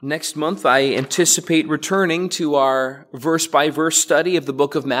Next month, I anticipate returning to our verse-by-verse study of the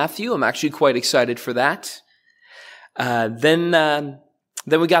book of Matthew. I'm actually quite excited for that. Then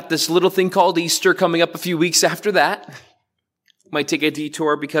we got this little thing called Easter coming up a few weeks after that. Might take a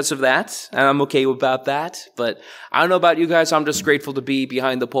detour because of that. I'm okay about that. But I don't know about you guys. I'm just grateful to be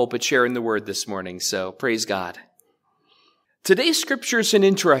behind the pulpit sharing the word this morning. So praise God. Today's scripture is an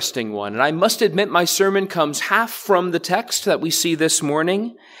interesting one, and I must admit my sermon comes half from the text that we see this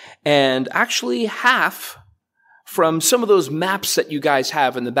morning, and actually half from some of those maps that you guys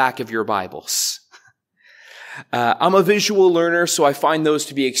have in the back of your Bibles. I'm a visual learner, so I find those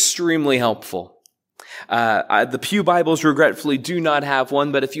to be extremely helpful. The Pew Bibles regretfully do not have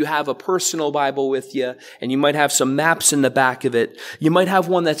one, but if you have a personal Bible with you, and you might have some maps in the back of it, you might have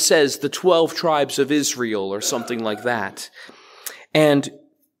one that says the 12 tribes of Israel or something like that. And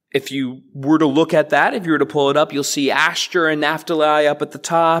if you were to look at that, if you were to pull it up, you'll see Asher and Naphtali up at the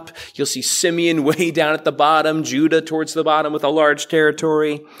top. You'll see Simeon way down at the bottom, Judah towards the bottom with a large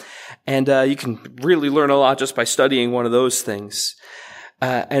territory. And you can really learn a lot just by studying one of those things.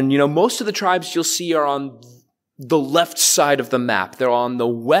 And most of the tribes you'll see are on the left side of the map. They're on the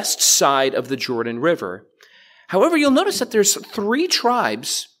west side of the Jordan River. However, you'll notice that there's 3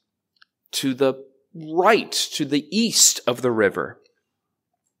 tribes to the right, to the east of the river,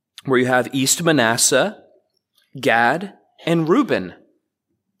 where you have East Manasseh, Gad, and Reuben,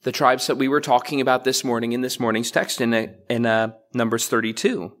 the tribes that we were talking about this morning in this morning's text in Numbers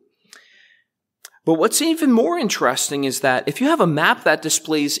 32. But what's even more interesting is that if you have a map that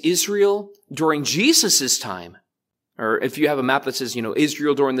displays Israel during Jesus' time, or if you have a map that says,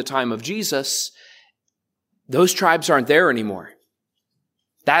 Israel during the time of Jesus, those tribes aren't there anymore.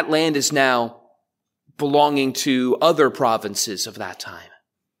 That land is now belonging to other provinces of that time.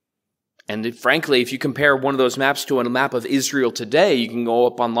 And frankly, if you compare one of those maps to a map of Israel today, you can go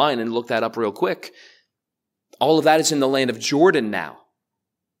up online and look that up real quick. All of that is in the land of Jordan now.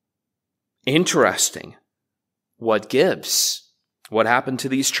 Interesting. What gives? What happened to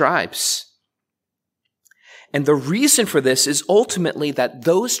these tribes? And the reason for this is ultimately that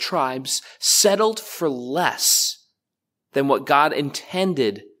those tribes settled for less than what God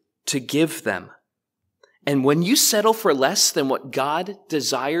intended to give them. And when you settle for less than what God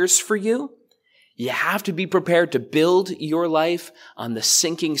desires for you, you have to be prepared to build your life on the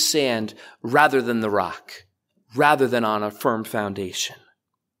sinking sand rather than the rock, rather than on a firm foundation.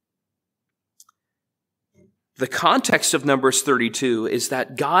 The context of Numbers 32 is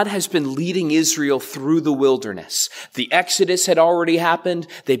that God has been leading Israel through the wilderness. The Exodus had already happened.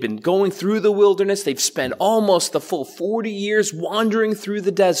 They've been going through the wilderness. They've spent almost the full 40 years wandering through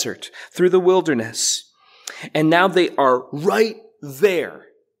the desert, through the wilderness. And now they are right there.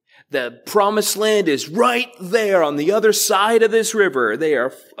 The promised land is right there on the other side of this river. They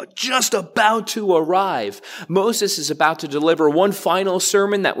are just about to arrive. Moses is about to deliver one final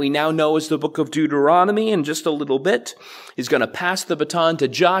sermon that we now know as the book of Deuteronomy in just a little bit. He's going to pass the baton to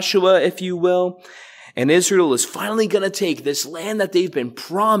Joshua, if you will. And Israel is finally going to take this land that they've been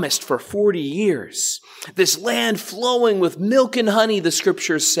promised for 40 years. This land flowing with milk and honey, the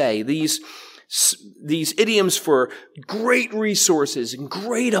scriptures say. These idioms for great resources and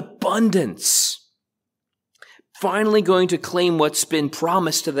great abundance. Finally going to claim what's been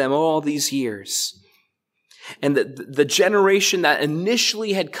promised to them all these years. And the generation that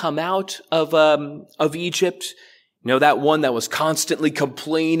initially had come out of Egypt, that one that was constantly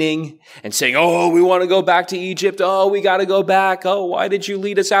complaining and saying, oh, we want to go back to Egypt. Oh, we got to go back. Oh, why did you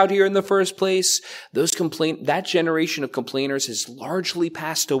lead us out here in the first place? That generation of complainers has largely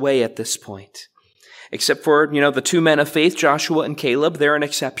passed away at this point. Except for, the 2 men of faith, Joshua and Caleb, they're an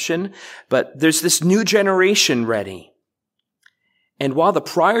exception. But there's this new generation ready. And while the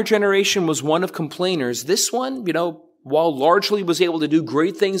prior generation was one of complainers, this one, while largely was able to do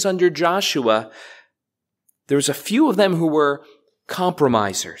great things under Joshua, there was a few of them who were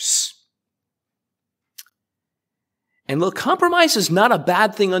compromisers. And look, compromise is not a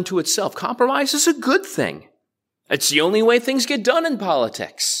bad thing unto itself. Compromise is a good thing. It's the only way things get done in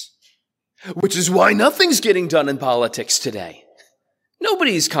politics. Which is why nothing's getting done in politics today.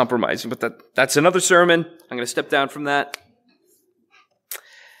 Nobody's compromising, but that's another sermon. I'm going to step down from that.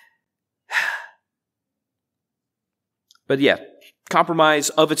 But yeah, compromise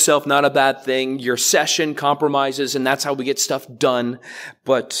of itself, not a bad thing. Your session compromises, and that's how we get stuff done.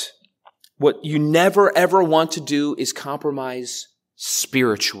 But what you never, ever want to do is compromise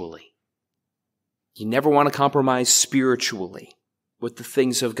spiritually. You never want to compromise spiritually with the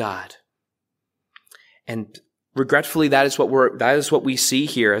things of God. And Regretfully, that is what we see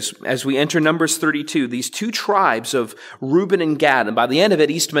here as we enter Numbers 32. These two tribes of Reuben and Gad, and by the end of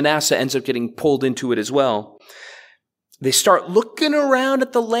it, East Manasseh ends up getting pulled into it as well. They start looking around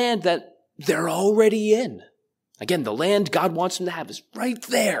at the land that they're already in. Again, the land God wants them to have is right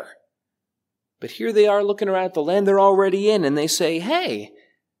there. But here they are looking around at the land they're already in, and they say, hey,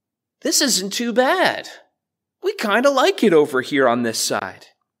 this isn't too bad. We kind of like it over here on this side.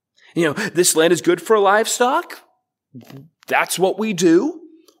 This land is good for livestock. That's what we do.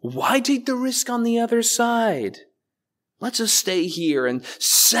 Why take the risk on the other side? Let's just stay here and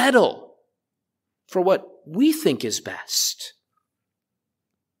settle for what we think is best.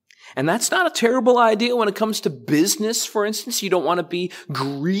 And that's not a terrible idea when it comes to business, for instance. You don't want to be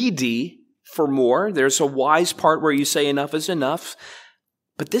greedy for more. There's a wise part where you say enough is enough.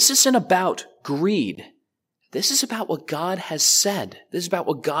 But this isn't about greed. This is about what God has said. This is about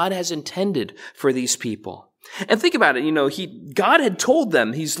what God has intended for these people. And think about it, God had told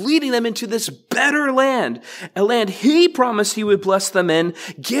them, he's leading them into this better land, a land he promised he would bless them in,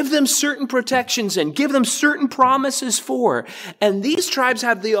 give them certain protections and give them certain promises for. And these tribes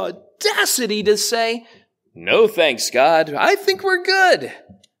have the audacity to say, no thanks, God. I think we're good.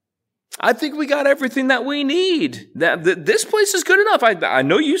 I think we got everything that we need. This place is good enough. I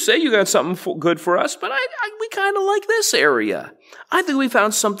know you say you got something good for us, but we kind of like this area. I think we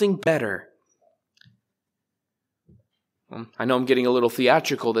found something better. I know I'm getting a little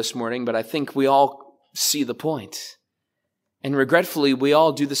theatrical this morning, but I think we all see the point. And regretfully, we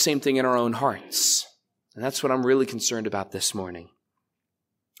all do the same thing in our own hearts. And that's what I'm really concerned about this morning.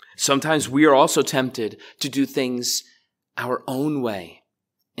 Sometimes we are also tempted to do things our own way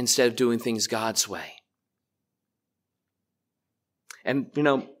instead of doing things God's way. And,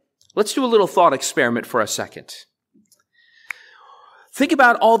 let's do a little thought experiment for a second. Think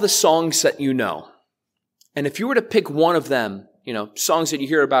about all the songs that you know. And if you were to pick one of them, songs that you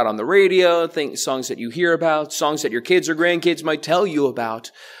hear about on the radio, songs that you hear about, songs that your kids or grandkids might tell you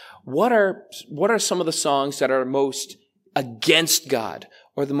about, what are some of the songs that are most against God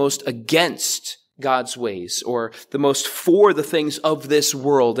or the most against God's ways, or the most for the things of this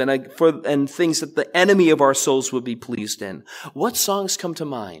world and things that the enemy of our souls would be pleased in? What songs come to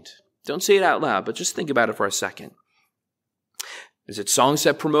mind? Don't say it out loud, but just think about it for a second. Is it songs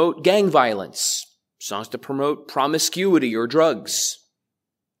that promote gang violence? Songs that promote promiscuity or drugs?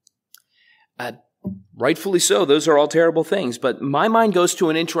 Rightfully so, those are all terrible things, but my mind goes to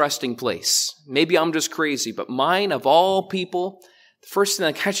an interesting place. Maybe I'm just crazy, but mine, of all people, the first thing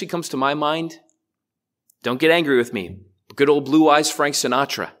that actually comes to my mind, don't get angry with me, good old Blue Eyes Frank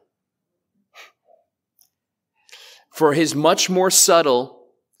Sinatra. For his much more subtle,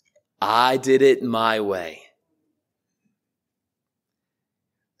 I did it my way.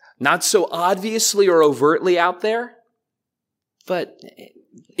 Not so obviously or overtly out there, but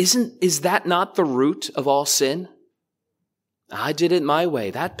is that not the root of all sin? I did it my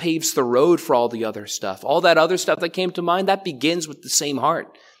way. That paves the road for all the other stuff. All that other stuff that came to mind, that begins with the same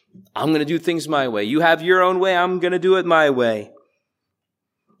heart. I'm going to do things my way. You have your own way. I'm going to do it my way.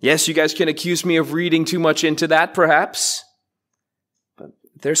 Yes, you guys can accuse me of reading too much into that, perhaps. But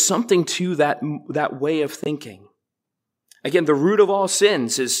there's something to that way of thinking. Again, the root of all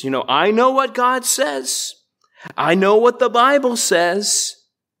sins is, I know what God says. I know what the Bible says.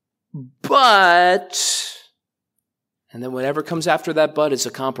 But, and then whatever comes after that but is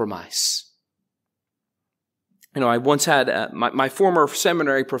a compromise. I once had, my former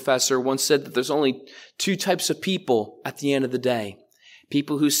seminary professor once said that there's only two types of people at the end of the day.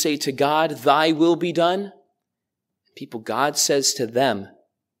 People who say to God, thy will be done. People God says to them,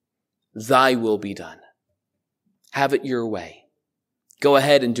 thy will be done. Have it your way. Go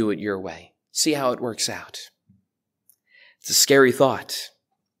ahead and do it your way. See how it works out. It's a scary thought.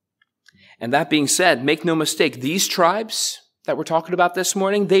 And that being said, make no mistake, these tribes that we're talking about this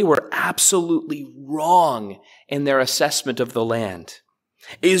morning, they were absolutely wrong in their assessment of the land.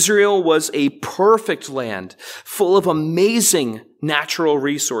 Israel was a perfect land, full of amazing natural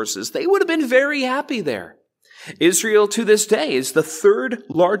resources. They would have been very happy there. Israel to this day is the third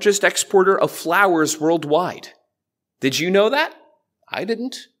largest exporter of flowers worldwide. Did you know that? I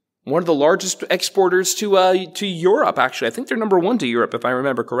didn't. One of the largest exporters to Europe, actually. I think they're number one to Europe, if I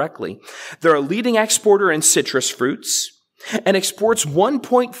remember correctly. They're a leading exporter in citrus fruits and exports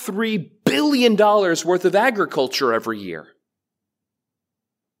 $1.3 billion worth of agriculture every year.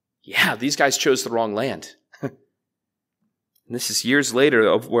 Yeah, these guys chose the wrong land. And this is years later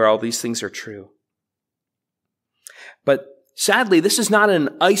of where all these things are true. But sadly, this is not an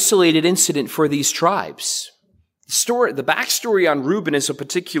isolated incident for these tribes. The backstory on Reuben is a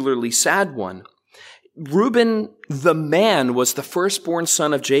particularly sad one. Reuben, the man, was the firstborn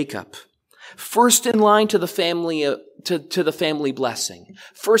son of Jacob. First in line to the family, to the family blessing.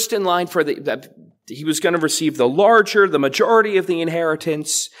 First in line for he was going to receive the majority of the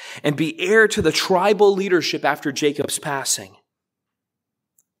inheritance and be heir to the tribal leadership after Jacob's passing.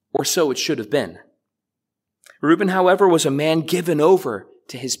 Or so it should have been. Reuben, however, was a man given over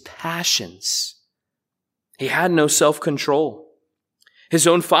to his passions. He had no self-control. His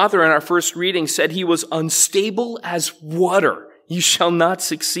own father in our first reading said he was unstable as water. You shall not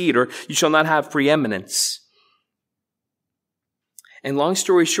succeed, or you shall not have preeminence. And long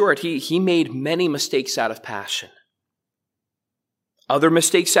story short, he made many mistakes out of passion. Other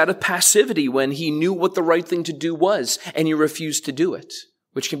mistakes out of passivity when he knew what the right thing to do was and he refused to do it,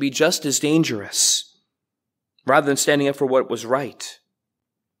 which can be just as dangerous, rather than standing up for what was right.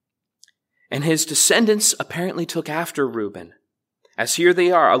 And his descendants apparently took after Reuben, as here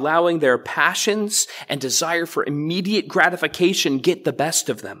they are allowing their passions and desire for immediate gratification get the best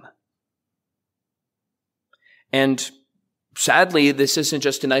of them. And sadly, this isn't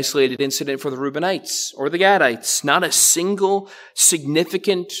just an isolated incident for the Reubenites or the Gadites. Not a single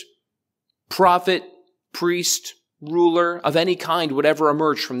significant prophet, priest, ruler of any kind would ever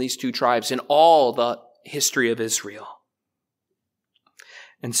emerge from these two tribes in all the history of Israel.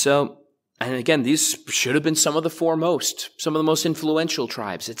 And again, these should have been some of the foremost, some of the most influential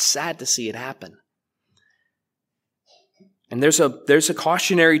tribes. It's sad to see it happen. And there's a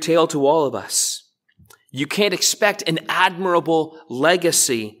cautionary tale to all of us. You can't expect an admirable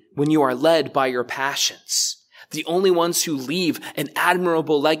legacy when you are led by your passions. The only ones who leave an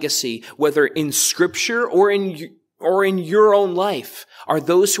admirable legacy, whether in Scripture or in your own life, are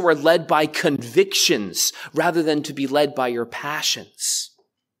those who are led by convictions rather than to be led by your passions.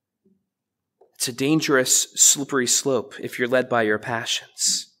 It's a dangerous, slippery slope if you're led by your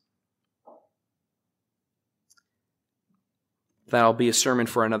passions. That'll be a sermon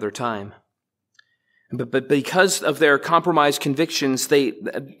for another time. But because of their compromised convictions, they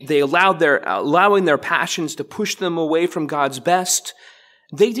allowing their passions to push them away from God's best,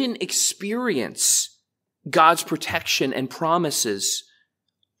 they didn't experience God's protection and promises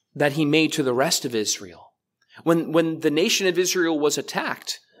that he made to the rest of Israel. When the nation of Israel was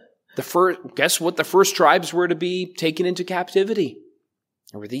attacked, guess what the first tribes were to be taken into captivity?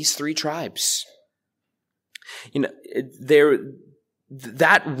 There were these three tribes.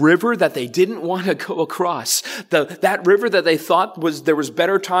 That river that they didn't want to go across, that river that they thought there was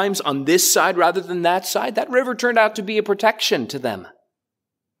better times on this side rather than that side, that river turned out to be a protection to them.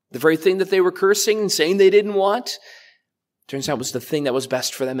 The very thing that they were cursing and saying they didn't want, turns out was the thing that was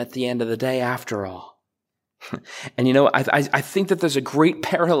best for them at the end of the day after all. And I think that there's a great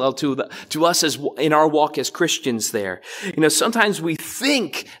parallel to us as in our walk as Christians there. Sometimes we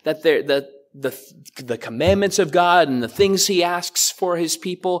think that the commandments of God and the things he asks for his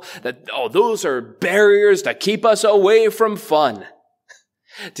people, those are barriers to keep us away from fun,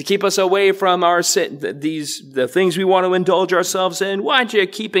 to keep us away from our sin, the things we want to indulge ourselves in. Why aren't you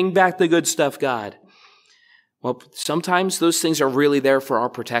keeping back the good stuff, God? Well, sometimes those things are really there for our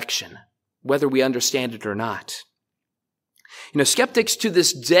protection, whether we understand it or not. Skeptics to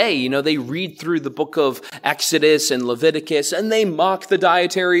this day, they read through the book of Exodus and Leviticus, and they mock the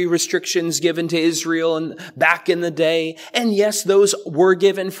dietary restrictions given to Israel and back in the day. And yes, those were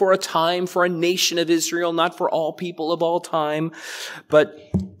given for a time, for a nation of Israel, not for all people of all time. But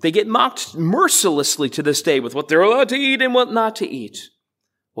they get mocked mercilessly to this day with what they're allowed to eat and what not to eat.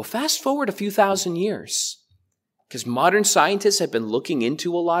 Well, fast forward a few thousand years. Because modern scientists have been looking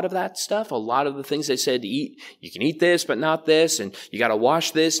into a lot of that stuff, a lot of the things they said to eat. You can eat this, but not this, and you got to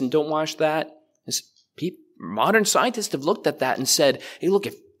wash this and don't wash that. Modern scientists have looked at that and said, hey, look,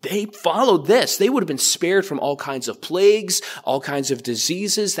 if they followed this, they would have been spared from all kinds of plagues, all kinds of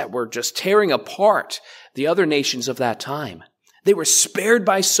diseases that were just tearing apart the other nations of that time. They were spared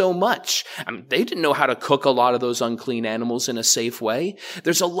by so much. They didn't know how to cook a lot of those unclean animals in a safe way.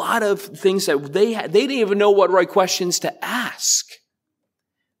 There's a lot of things that they didn't even know what right questions to ask.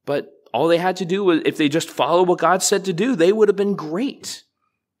 But all they had to do was, if they just followed what God said to do, they would have been great.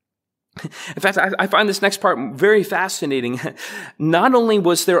 In fact, I find this next part very fascinating. Not only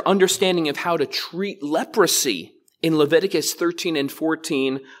was their understanding of how to treat leprosy in Leviticus 13 and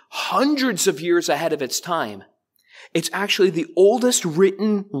 14 hundreds of years ahead of its time, it's actually the oldest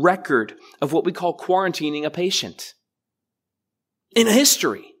written record of what we call quarantining a patient in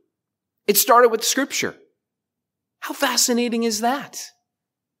history. It started with Scripture. How fascinating is that?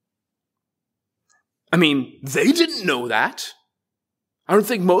 They didn't know that. I don't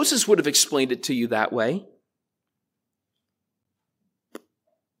think Moses would have explained it to you that way.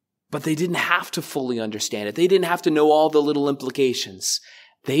 But they didn't have to fully understand it. They didn't have to know all the little implications.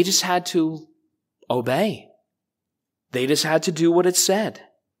 They just had to obey. They just had to do what it said.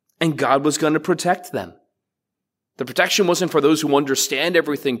 And God was going to protect them. The protection wasn't for those who understand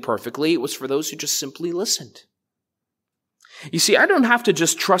everything perfectly. It was for those who just simply listened. You see, I don't have to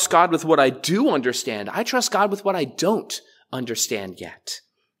just trust God with what I do understand. I trust God with what I don't understand yet.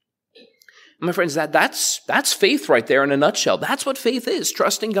 My friends, that's faith right there in a nutshell. That's what faith is,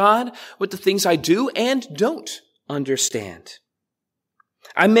 trusting God with the things I do and don't understand.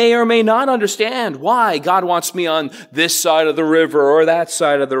 I may or may not understand why God wants me on this side of the river or that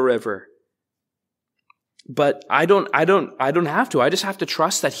side of the river. But I don't have to. I just have to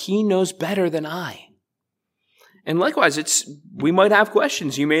trust that He knows better than I. And likewise, we might have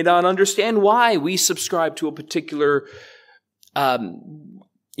questions. You may not understand why we subscribe to a particular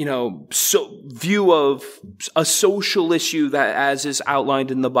view of a social issue that as is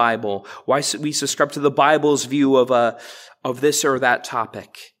outlined in the Bible. Why we subscribe to the Bible's view of this or that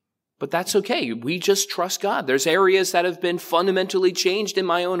topic. But that's okay. We just trust God. There's areas that have been fundamentally changed in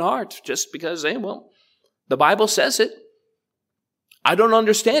my own heart just because, the Bible says it. I don't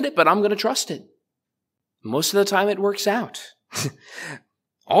understand it, but I'm going to trust it. Most of the time it works out.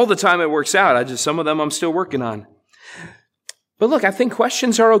 All the time it works out. Some of them I'm still working on. But look, I think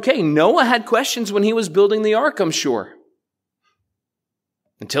questions are okay. Noah had questions when he was building the ark, I'm sure.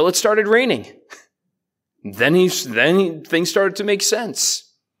 Until it started raining. Then things started to make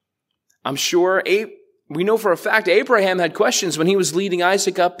sense. I'm sure we know for a fact Abraham had questions when he was leading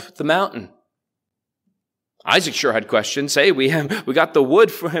Isaac up the mountain. Isaac sure had questions. Hey, we got the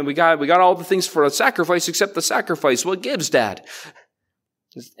wood we got all the things for a sacrifice except the sacrifice. What gives, Dad?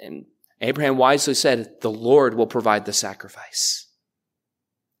 And Abraham wisely said, the Lord will provide the sacrifice.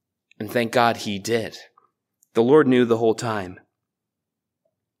 And thank God He did. The Lord knew the whole time.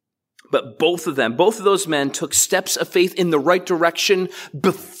 But both of those men took steps of faith in the right direction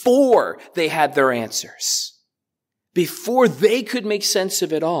before they had their answers. Before they could make sense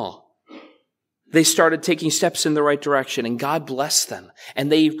of it all. They started taking steps in the right direction, and God blessed them, and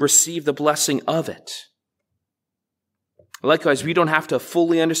they received the blessing of it. Likewise, we don't have to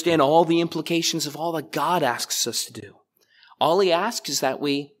fully understand all the implications of all that God asks us to do. All He asks is that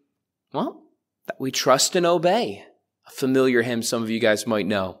we trust and obey. A familiar hymn some of you guys might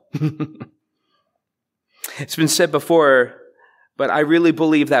know. It's been said before, but I really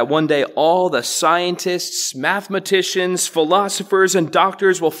believe that one day all the scientists, mathematicians, philosophers, and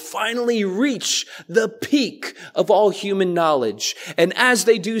doctors will finally reach the peak of all human knowledge. And as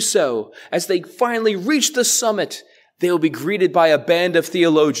they do so, as they finally reach the summit, they will be greeted by a band of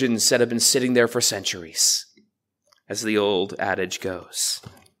theologians that have been sitting there for centuries, as the old adage goes.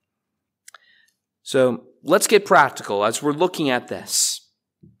 So let's get practical as we're looking at this.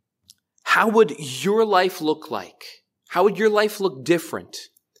 How would your life look like? How would your life look different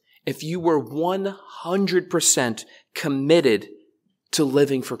if you were 100% committed to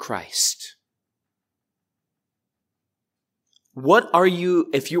living for Christ?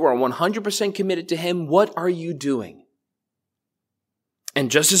 If you are 100% committed to Him, what are you doing? And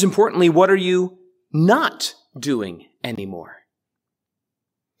just as importantly, what are you not doing anymore?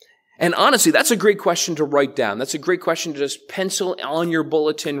 And honestly, that's a great question to write down. That's a great question to just pencil on your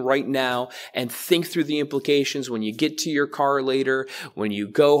bulletin right now and think through the implications when you get to your car later, when you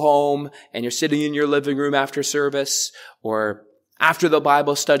go home and you're sitting in your living room after service, or after the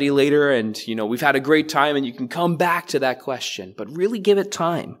Bible study later and, we've had a great time and you can come back to that question, but really give it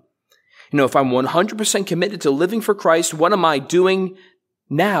time. If I'm 100% committed to living for Christ, what am I doing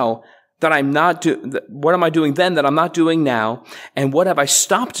now that I'm not what am I doing then that I'm not doing now? And what have I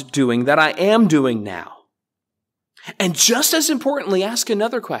stopped doing that I am doing now? And just as importantly, ask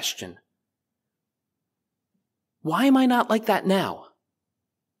another question. Why am I not like that now?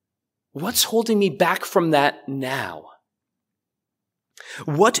 What's holding me back from that now?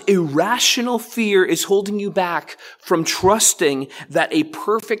 What irrational fear is holding you back from trusting that a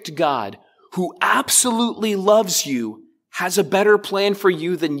perfect God who absolutely loves you has a better plan for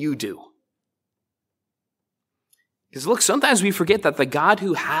you than you do? Because look, sometimes we forget that the God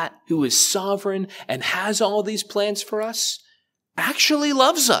who is sovereign and has all these plans for us actually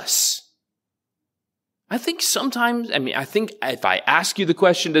loves us. I think if I ask you the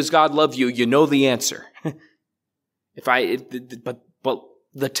question, does God love you? You know the answer. But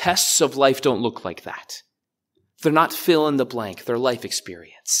the tests of life don't look like that. They're not fill in the blank. They're life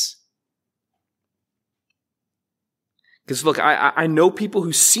experience. Because look, I know people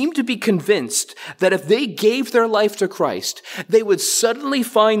who seem to be convinced that if they gave their life to Christ, they would suddenly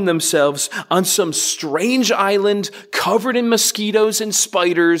find themselves on some strange island covered in mosquitoes and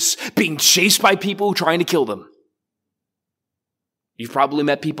spiders, being chased by people trying to kill them. You've probably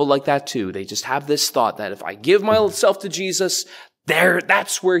met people like that too. They just have this thought that if I give myself to Jesus,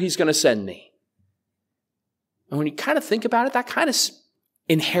 that's where he's going to send me. And when you kind of think about it, that kind of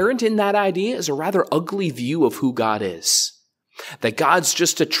inherent in that idea is a rather ugly view of who God is. That God's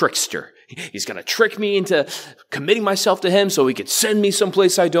just a trickster. He's going to trick me into committing myself to him so he could send me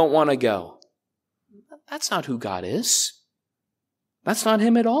someplace I don't want to go. That's not who God is. That's not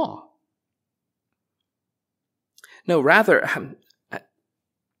him at all. No, rather,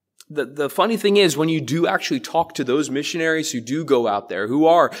 the funny thing is when you do actually talk to those missionaries who do go out there, who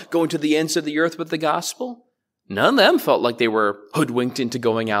are going to the ends of the earth with the gospel, none of them felt like they were hoodwinked into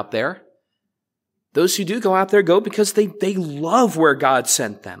going out there. Those who do go out there go because they love where God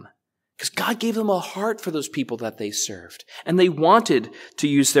sent them. Because God gave them a heart for those people that they served. And they wanted to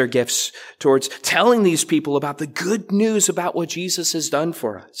use their gifts towards telling these people about the good news about what Jesus has done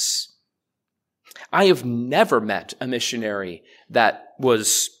for us. I have never met a missionary that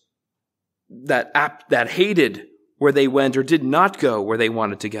hated where they went or did not go where they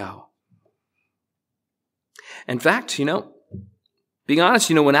wanted to go. In fact, being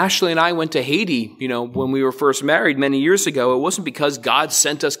honest, when Ashley and I went to Haiti, when we were first married many years ago, it wasn't because God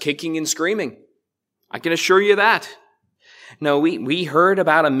sent us kicking and screaming. I can assure you that. No, we heard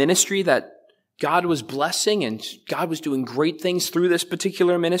about a ministry that God was blessing and God was doing great things through this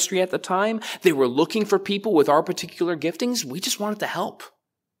particular ministry at the time. They were looking for people with our particular giftings. We just wanted to help.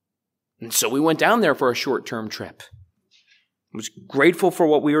 And so we went down there for a short-term trip. I was grateful for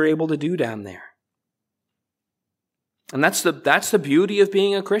what we were able to do down there. And that's the beauty of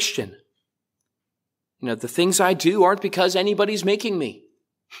being a Christian. The things I do aren't because anybody's making me.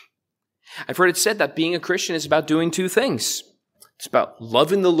 I've heard it said that being a Christian is about doing two things. It's about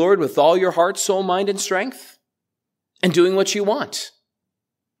loving the Lord with all your heart, soul, mind, and strength, and doing what you want.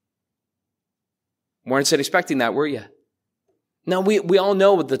 Weren't expecting that, were you? Now, we all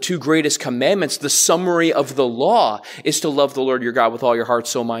know the two greatest commandments, the summary of the law is to love the Lord your God with all your heart,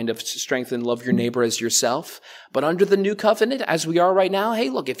 soul, mind, and strength, and love your neighbor as yourself. But under the new covenant, as we are right now, hey,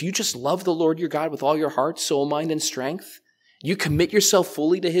 look, if you just love the Lord your God with all your heart, soul, mind, and strength, you commit yourself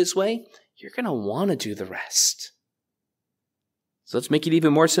fully to his way, you're going to want to do the rest. So let's make it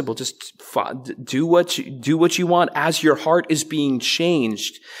even more simple. Just do what you want as your heart is being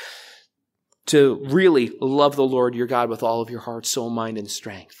changed to really love the Lord your God with all of your heart, soul, mind, and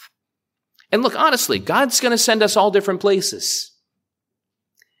strength. And look, honestly, God's going to send us all different places.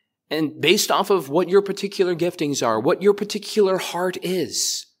 And based off of what your particular giftings are, what your particular heart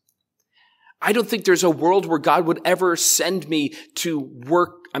is, I don't think there's a world where God would ever send me to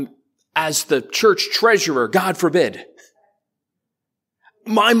work as the church treasurer, God forbid.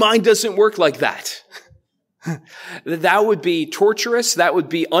 My mind doesn't work like that. That would be torturous. That would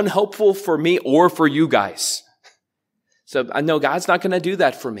be unhelpful for me or for you guys. So I know God's not going to do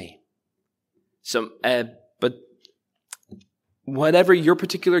that for me. So, but whatever your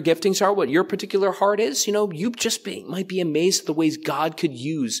particular giftings are, what your particular heart is, you just might be amazed at the ways God could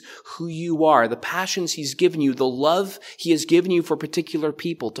use who you are, the passions he's given you, the love he has given you for particular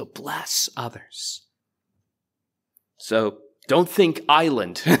people to bless others. So don't think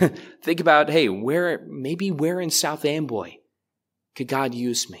island. Think about, hey, where in South Amboy could God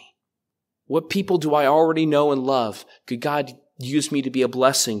use me? What people do I already know and love could God use me to be a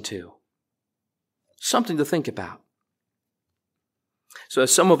blessing to? Something to think about. So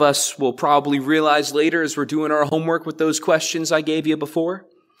as some of us will probably realize later as we're doing our homework with those questions I gave you before,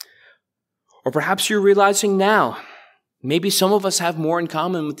 or perhaps you're realizing now, maybe some of us have more in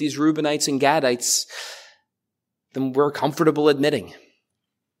common with these Reubenites and Gadites than we're comfortable admitting.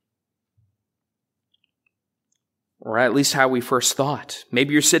 Or at least how we first thought.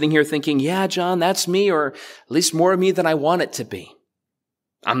 Maybe you're sitting here thinking, yeah, John, that's me, or at least more of me than I want it to be.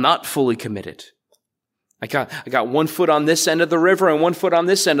 I'm not fully committed. I got 1 foot on this end of the river and 1 foot on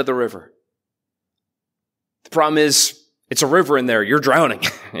this end of the river. The problem is, it's a river in there. You're drowning.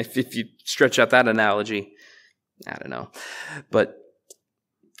 if you stretch out that analogy. I don't know. But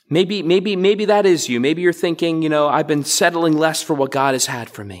Maybe that is you. Maybe you're thinking, I've been settling less for what God has had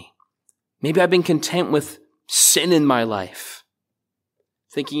for me. Maybe I've been content with sin in my life.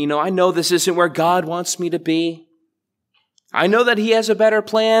 Thinking, I know this isn't where God wants me to be. I know that he has a better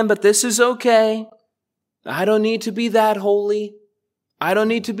plan, but this is okay. I don't need to be that holy. I don't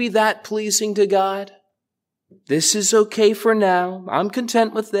need to be that pleasing to God. This is okay for now. I'm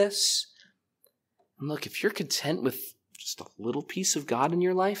content with this. And look, if you're content with just a little piece of God in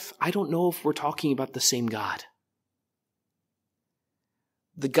your life, I don't know if we're talking about the same God.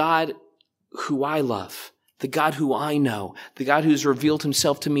 The God who I love, the God who I know, the God who's revealed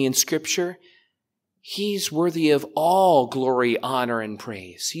himself to me in Scripture, he's worthy of all glory, honor, and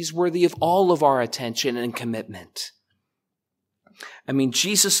praise. He's worthy of all of our attention and commitment. I mean,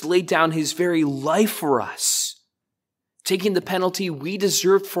 Jesus laid down his very life for us, taking the penalty we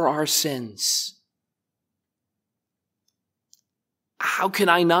deserved for our sins. How can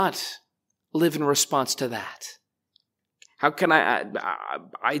I not live in response to that? How can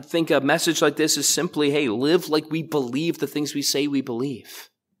I think a message like this is simply, hey, live like we believe the things we say we believe.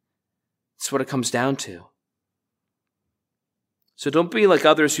 That's what it comes down to. So don't be like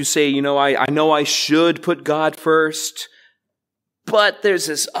others who say, I know I should put God first, but there's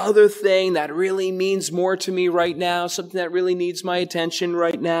this other thing that really means more to me right now, something that really needs my attention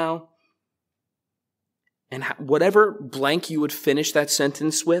right now. And whatever blank you would finish that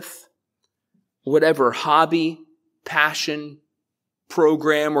sentence with, whatever hobby, passion,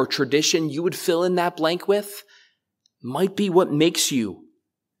 program, or tradition you would fill in that blank with, might be what makes you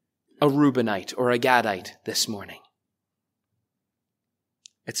a Reubenite or a Gadite this morning.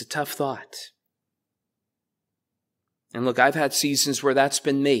 It's a tough thought. And look, I've had seasons where that's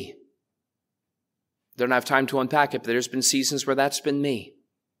been me. Don't have time to unpack it, but there's been seasons where that's been me.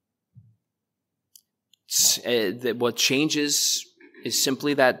 What changes is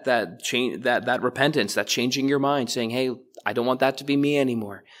simply that repentance, that changing your mind, saying, hey, I don't want that to be me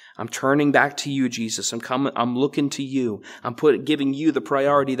anymore. I'm turning back to you, Jesus. I'm looking to you. I'm giving you the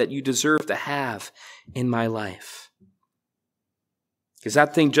priority that you deserve to have in my life. Because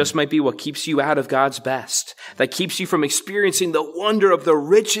that thing just might be what keeps you out of God's best, that keeps you from experiencing the wonder of the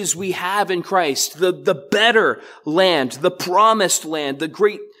riches we have in Christ, the better land, the promised land, the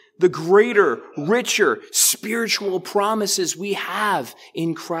greater, richer spiritual promises we have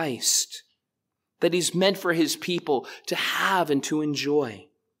in Christ, that he's meant for his people to have and to enjoy.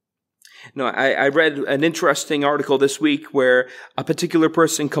 I read an interesting article this week where a particular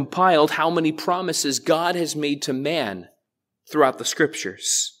person compiled how many promises God has made to man throughout the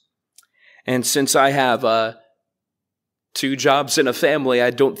Scriptures. And since I have 2 jobs and a family, I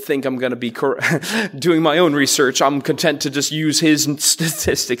don't think I'm going to be doing my own research. I'm content to just use his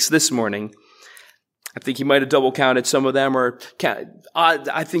statistics this morning. I think he might have double counted some of them, or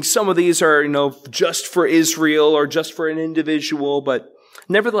I think some of these are, just for Israel or just for an individual, but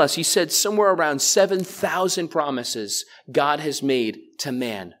nevertheless, he said somewhere around 7,000 promises God has made to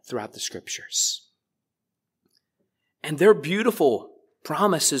man throughout the Scriptures. And they're beautiful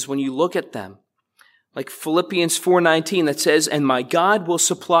promises when you look at them. Like Philippians 4:19 that says, and my God will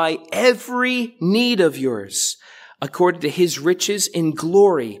supply every need of yours according to his riches in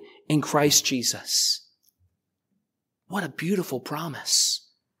glory in Christ Jesus. What a beautiful promise.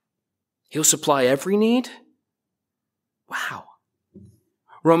 He'll supply every need? Wow.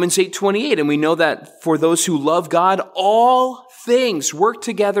 Romans 8:28, and we know that for those who love God, all things work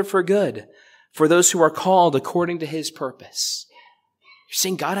together for good, for those who are called according to his purpose. You're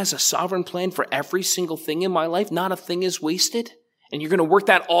saying God has a sovereign plan for every single thing in my life? Not a thing is wasted? And you're going to work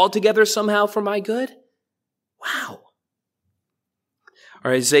that all together somehow for my good? Wow.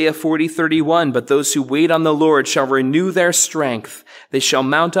 Or Isaiah 40:31, but those who wait on the Lord shall renew their strength. They shall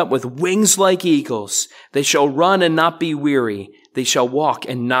mount up with wings like eagles. They shall run and not be weary. They shall walk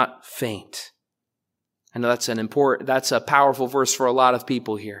and not faint. I know that's a powerful verse for a lot of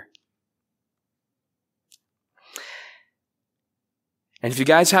people here. And if you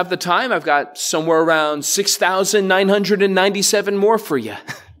guys have the time, I've got somewhere around 6,997 more for you.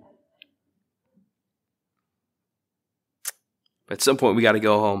 But at some point, we got to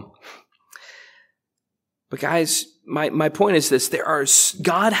go home. But guys, my point is this.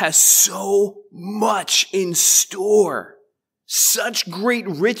 God has so much in store. Such great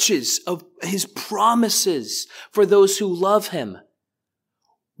riches of his promises for those who love him.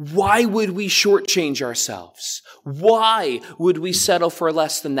 Why would we shortchange ourselves? Why would we settle for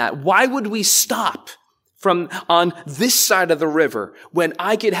less than that? Why would we stop on this side of the river when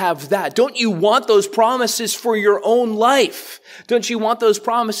I could have that? Don't you want those promises for your own life? Don't you want those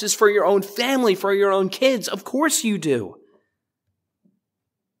promises for your own family, for your own kids? Of course you do.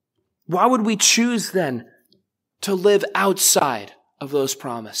 Why would we choose then to live outside of those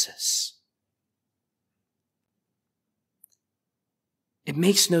promises? It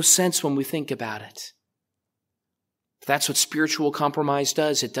makes no sense when we think about it. That's what spiritual compromise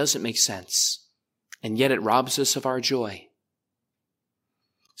does. It doesn't make sense. And yet it robs us of our joy.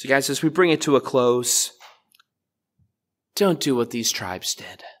 So guys, as we bring it to a close, don't do what these tribes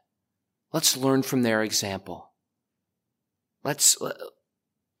did. Let's learn from their example.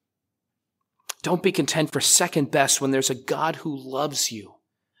 Don't be content for second best when there's a God who loves you,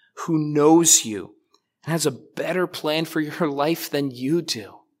 who knows you, and has a better plan for your life than you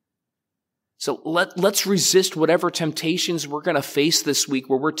do. So let's resist whatever temptations we're going to face this week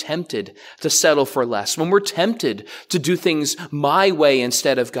where we're tempted to settle for less, when we're tempted to do things my way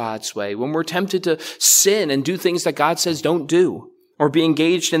instead of God's way, when we're tempted to sin and do things that God says don't do, or be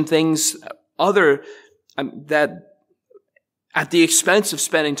engaged in things that at the expense of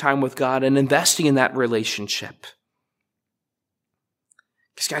spending time with God and investing in that relationship.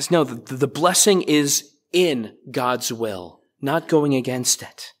 Because guys, know that the blessing is in God's will, not going against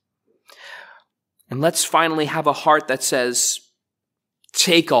it. And let's finally have a heart that says,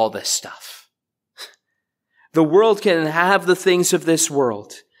 take all this stuff. The world can have the things of this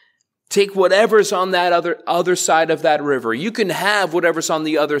world. Take whatever's on that other side of that river. You can have whatever's on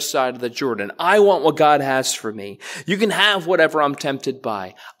the other side of the Jordan. I want what God has for me. You can have whatever I'm tempted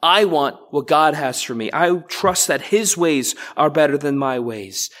by. I want what God has for me. I trust that His ways are better than my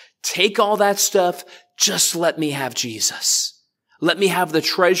ways. Take all that stuff. Just let me have Jesus. Let me have the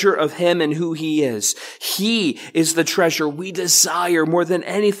treasure of Him and who He is. He is the treasure we desire more than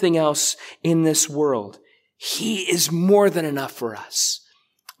anything else in this world. He is more than enough for us.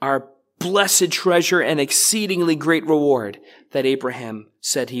 Our blessed treasure and exceedingly great reward that Abraham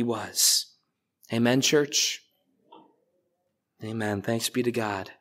said he was. Amen, church? Amen. Thanks be to God.